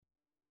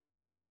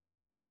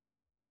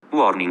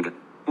Warning.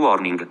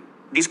 Warning.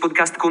 This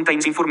podcast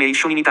contains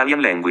information in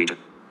Italian language.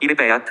 I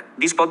repeat,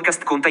 this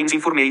podcast contains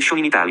information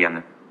in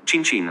Italian.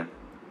 Cin cin.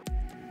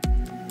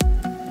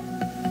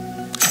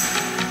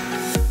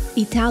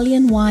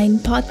 Italian Wine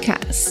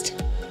Podcast.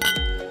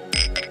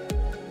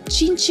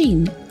 Cin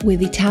Cin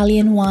with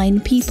Italian wine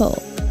people.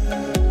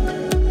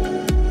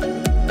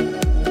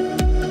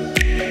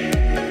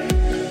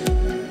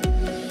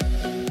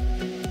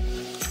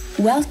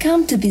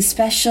 Welcome to this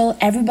special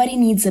Everybody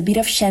Needs a Bit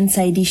of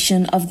Scienza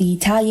edition of the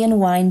Italian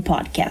Wine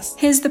Podcast.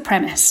 Here's the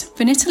premise.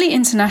 Vinitaly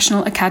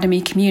International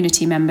Academy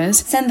community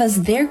members send us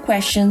their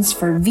questions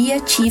for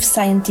VIA Chief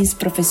Scientist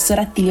Professor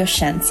Attilio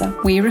Scienza.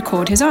 We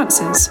record his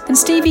answers, and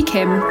Stevie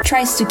Kim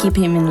tries to keep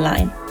him in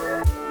line.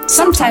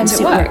 Sometimes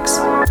it works.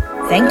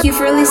 Thank you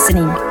for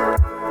listening.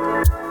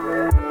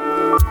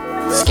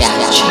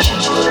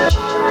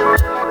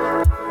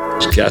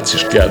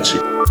 Schiacci.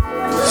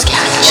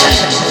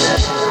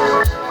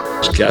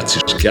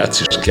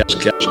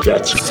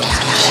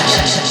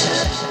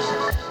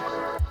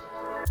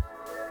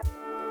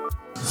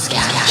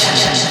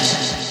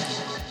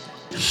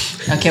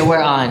 Okay,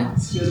 we're on.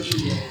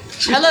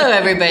 Hello,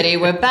 everybody.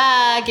 We're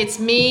back. It's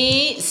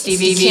me,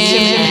 Stevie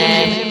Kim,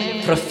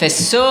 and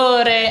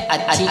Professore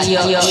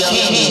Attilio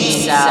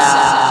Scienza.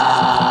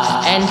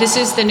 And this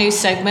is the new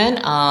segment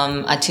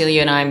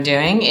Attilio and I am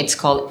doing. It's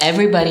called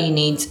Everybody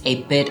Needs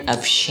a Bit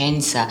of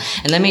Scienza.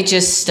 And let me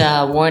just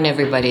warn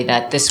everybody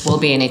that this will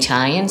be in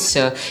Italian.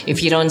 So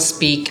if you don't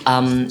speak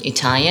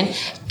Italian,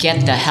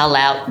 get the hell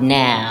out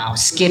now.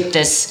 Skip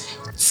this.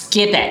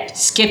 Skip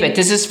it.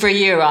 This is for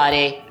you,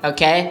 Roddy.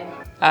 Okay?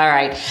 All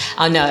right.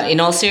 No, in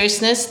all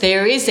seriousness,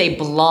 there is a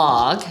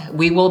blog.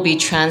 We will be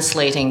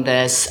translating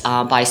this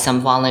by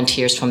some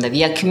volunteers from the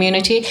VIA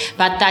community,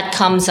 but that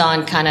comes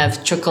on, kind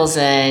of trickles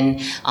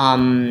in,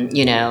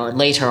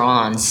 later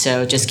on.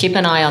 So just keep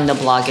an eye on the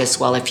blog as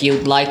well if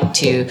you'd like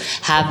to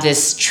have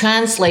this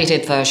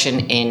translated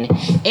version in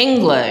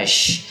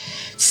English.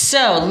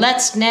 So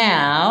let's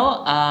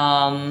now,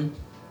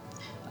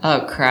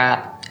 oh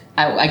crap.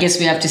 I guess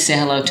we have to say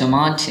hello to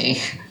Monty.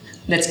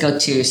 Let's go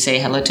to say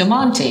hello to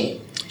Monty.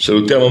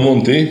 Salutiamo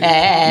Monty?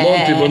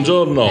 Monty,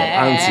 buongiorno.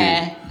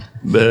 Anzi,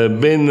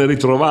 ben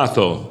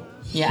ritrovato.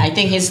 Yeah, I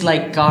think he's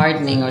like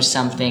gardening or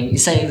something.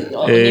 Sai,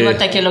 ogni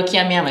volta che lo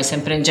chiamiamo è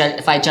sempre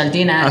fai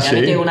giardinaggio, sì?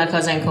 Avete una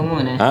cosa in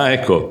comune. Ah,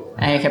 ecco.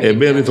 E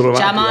ben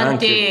ritrovati. Ciao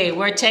Monty, anche.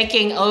 We're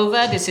taking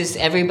over. This is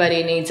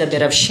Everybody Needs a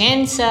Bit of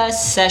Scienza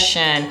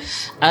session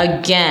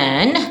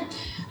again.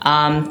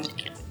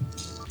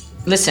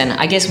 Listen,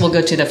 I guess we'll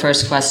go to the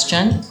first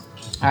question.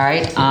 All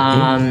right.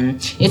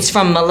 It's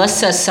from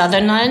Melissa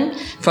Sutherland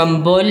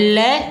from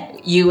Bolle,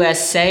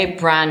 USA,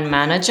 brand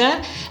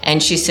manager.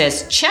 And she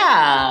says,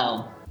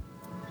 ciao.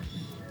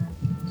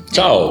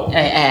 Ciao. All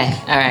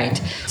right.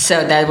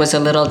 So that was a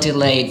little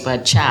delayed,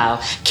 but ciao.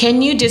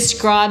 Can you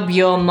describe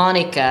your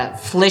Monica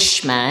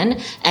Fleischmann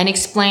and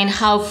explain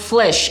how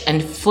flesh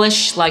and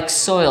flesh-like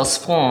soils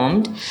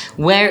formed,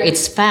 where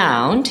it's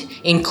found,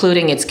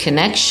 including its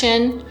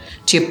connection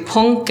to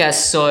Ponca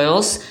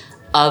soils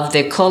of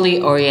the Colli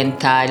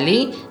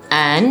Orientali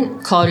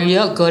and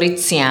Coglio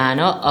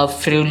Goriziano of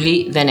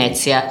Friuli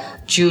Venezia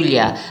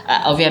Giulia.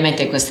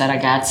 Ovviamente questa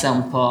ragazza è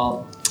un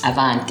po'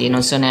 avanti,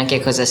 non so neanche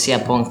cosa sia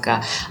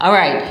Ponca. All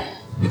right,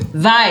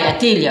 vai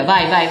Attilio,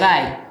 vai.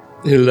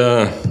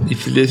 I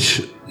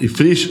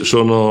flish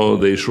sono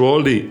dei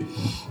suoli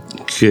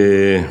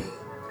che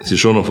si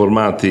sono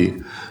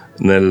formati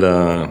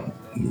in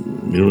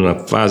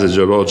una fase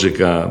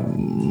geologica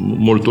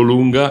molto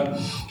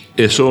lunga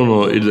e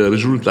sono il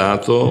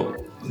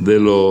risultato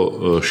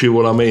dello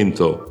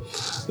scivolamento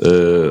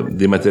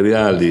di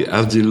materiali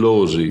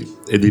argillosi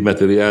e di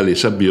materiali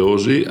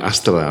sabbiosi a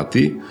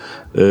strati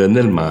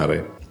nel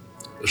mare.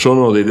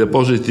 Sono dei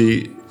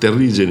depositi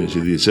terrigeni, si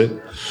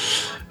dice,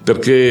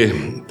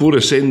 perché pur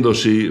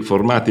essendosi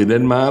formati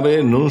nel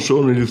mare non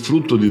sono il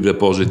frutto di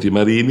depositi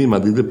marini, ma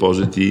di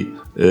depositi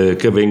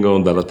che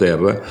vengono dalla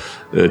terra.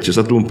 C'è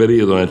stato un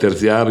periodo nel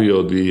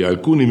terziario di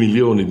alcuni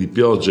milioni di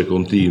piogge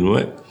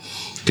continue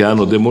che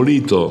hanno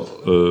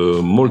demolito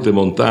molte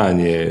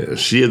montagne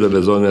sia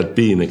delle zone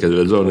alpine che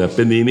delle zone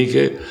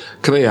appenniniche,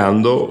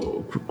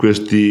 creando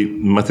questi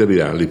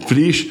materiali.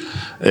 Flisch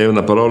è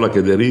una parola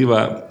che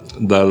deriva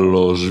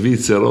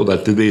dal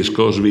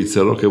tedesco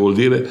svizzero, che vuol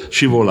dire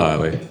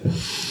scivolare.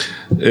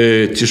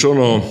 Ci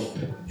sono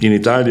in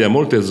Italia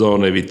molte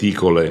zone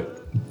viticole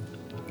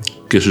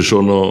che si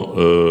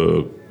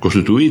sono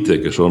costituite,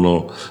 che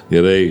sono,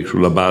 direi,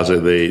 sulla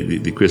base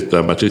di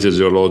questa matrice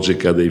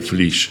geologica dei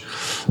flisch.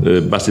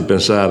 Basti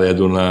pensare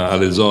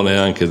alle zone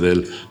anche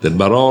del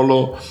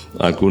Barolo,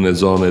 alcune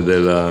zone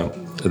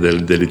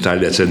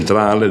dell'Italia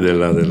centrale,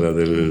 della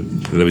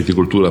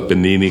viticoltura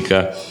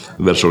appenninica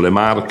verso le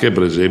Marche,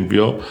 per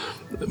esempio,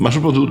 ma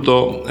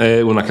soprattutto è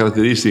una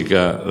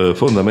caratteristica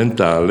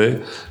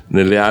fondamentale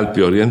nelle Alpi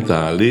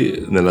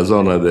orientali, nella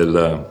zona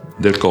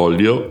del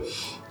Coglio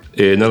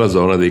e nella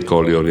zona dei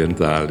Colli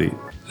orientali.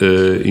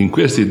 In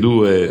queste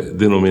due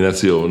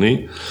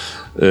denominazioni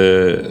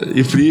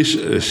i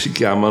flisch si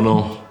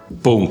chiamano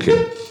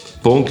ponche,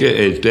 Ponche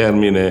è il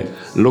termine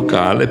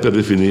locale per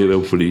definire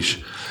un flish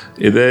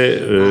ed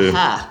è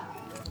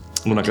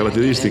una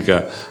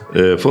caratteristica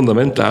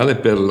fondamentale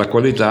per la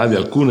qualità di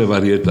alcune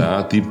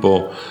varietà,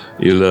 tipo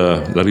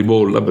la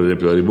ribolla. Per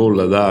esempio la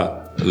ribolla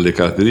dà le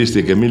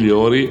caratteristiche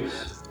migliori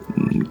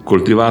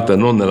coltivata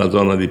non nella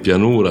zona di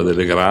pianura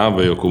delle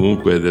grave o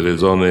comunque delle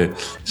zone,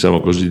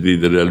 diciamo così,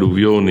 delle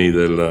alluvioni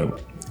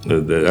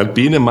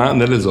alpine, ma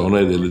nelle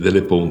zone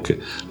delle ponche.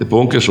 Le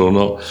ponche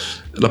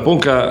la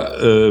ponca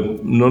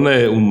non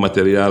è un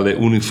materiale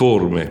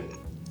uniforme,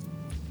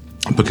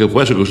 perché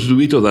può essere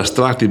costituito da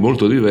strati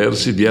molto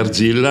diversi di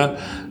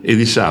argilla e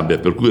di sabbia,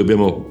 per cui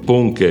abbiamo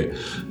ponche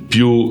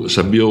più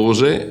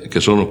sabbiose, che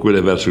sono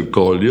quelle verso il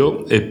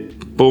Coglio, e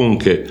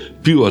ponche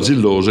più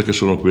argillose, che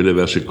sono quelle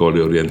verso i colli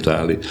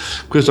orientali.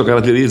 Questo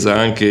caratterizza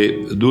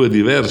anche due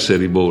diverse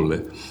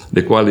ribolle,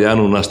 le quali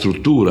hanno una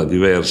struttura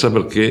diversa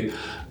perché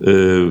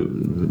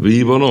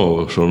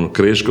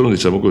crescono,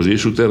 diciamo così,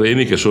 su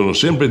terreni che sono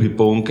sempre di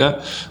ponca,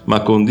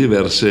 ma con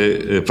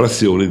diverse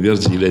frazioni di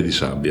argilla e di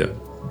sabbia.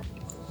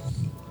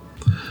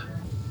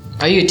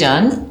 Are you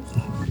done?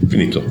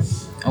 Finito.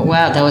 Oh,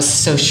 wow, that was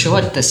so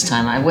short this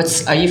time.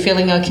 Are you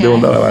feeling okay? Devo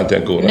andare avanti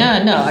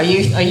ancora. No, are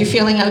you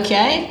feeling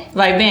okay?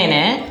 Vai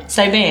bene?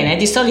 Stai bene?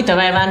 Di solito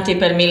vai avanti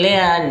per 1000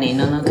 anni,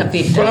 non ho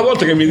capito. Quella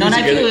volta che mi dici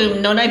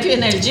non hai più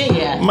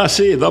energia. Ma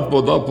sì, dopo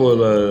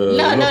il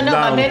No,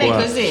 va bene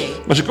così.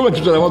 Ma siccome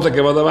tutte le volte che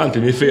vado avanti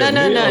mi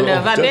fermi.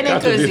 No, va bene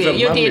così.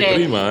 Io direi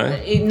prima,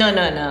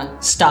 No,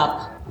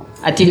 stop.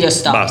 Attilio,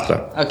 stop.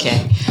 Basta.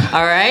 Okay.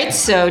 All right.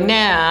 So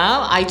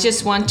now I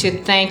just want to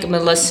thank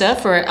Melissa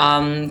for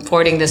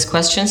forwarding these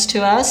questions to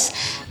us,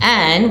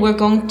 and we're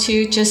going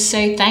to just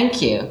say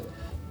thank you.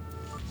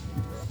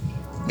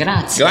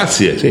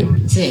 Grazie.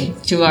 Sì,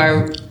 to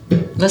our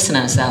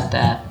listeners out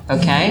there,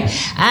 okay?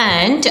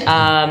 And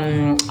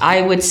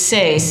I would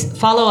say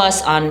follow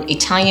us on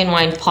Italian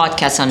Wine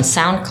Podcast on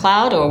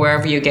SoundCloud or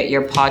wherever you get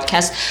your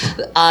podcast.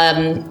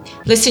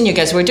 Listen, you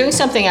guys, we're doing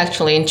something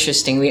actually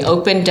interesting. We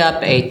opened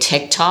up a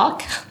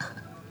TikTok.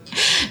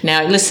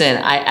 Now, listen,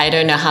 I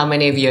don't know how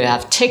many of you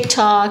have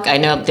TikTok. I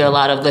know there are a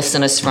lot of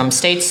listeners from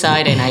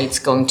stateside, and it's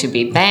going to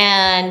be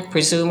banned,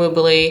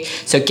 presumably.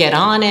 So get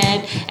on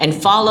it and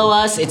follow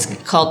us. It's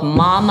called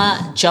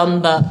Mama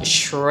Jumbo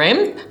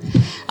Shrimp.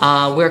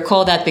 We're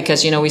called that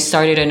because, we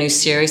started a new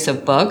series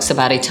of books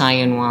about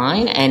Italian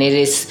wine, and it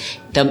is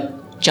the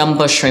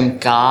Jumbo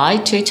Shrimp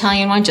Guide to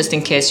Italian Wine, just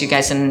in case you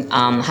guys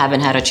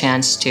haven't had a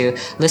chance to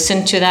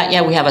listen to that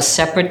yet. We have a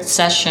separate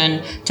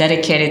session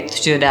dedicated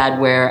to that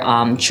where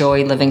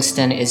Joy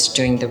Livingston is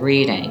doing the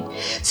reading.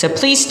 So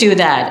please do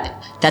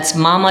that. That's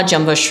Mama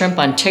Jumbo Shrimp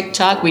on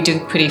TikTok. We do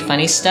pretty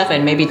funny stuff,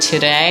 and maybe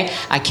today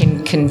I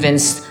can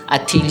convince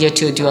Attilio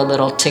to do a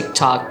little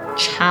TikTok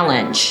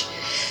challenge.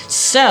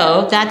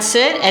 So that's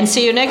it, and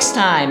see you next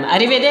time.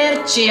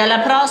 Arrivederci, alla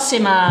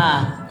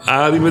prossima!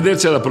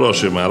 Arrivederci alla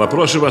prossima. La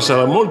prossima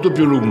sarà molto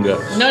più lunga.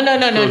 No,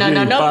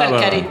 per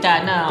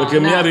carità, no. Perché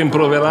mi ha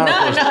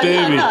rimproverato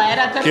Stevi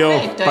che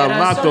ho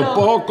parlato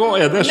poco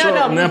e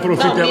adesso ne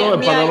approfitterò e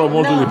parlerò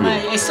molto di più.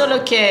 È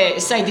solo che,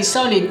 sai, di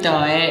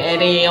solito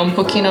eri un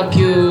pochino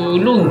più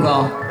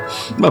lungo.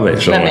 Vabbè,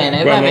 insomma. Va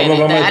bene.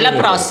 Dai, alla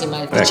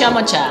prossima.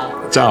 Diciamo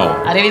ciao.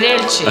 Ciao.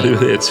 Arrivederci.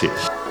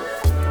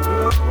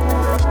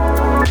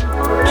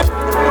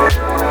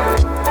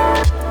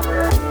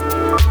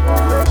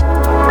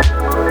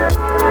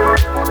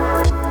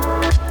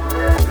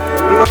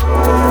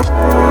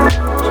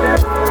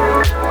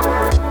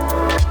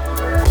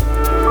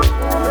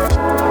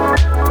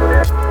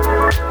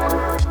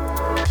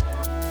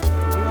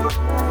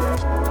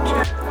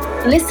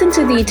 Listen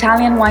to the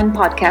Italian Wine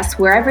Podcast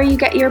wherever you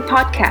get your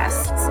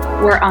podcasts.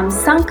 We're on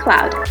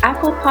SoundCloud,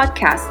 Apple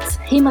Podcasts,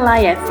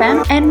 Himalaya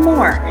FM, and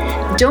more.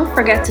 Don't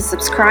forget to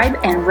subscribe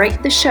and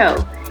rate the show.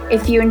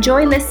 If you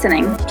enjoy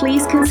listening,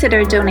 please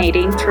consider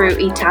donating through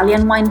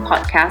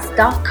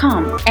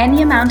ItalianWinePodcast.com.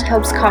 Any amount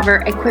helps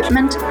cover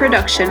equipment,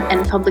 production,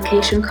 and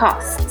publication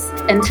costs.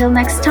 Until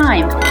next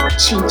time,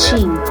 cin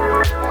cin.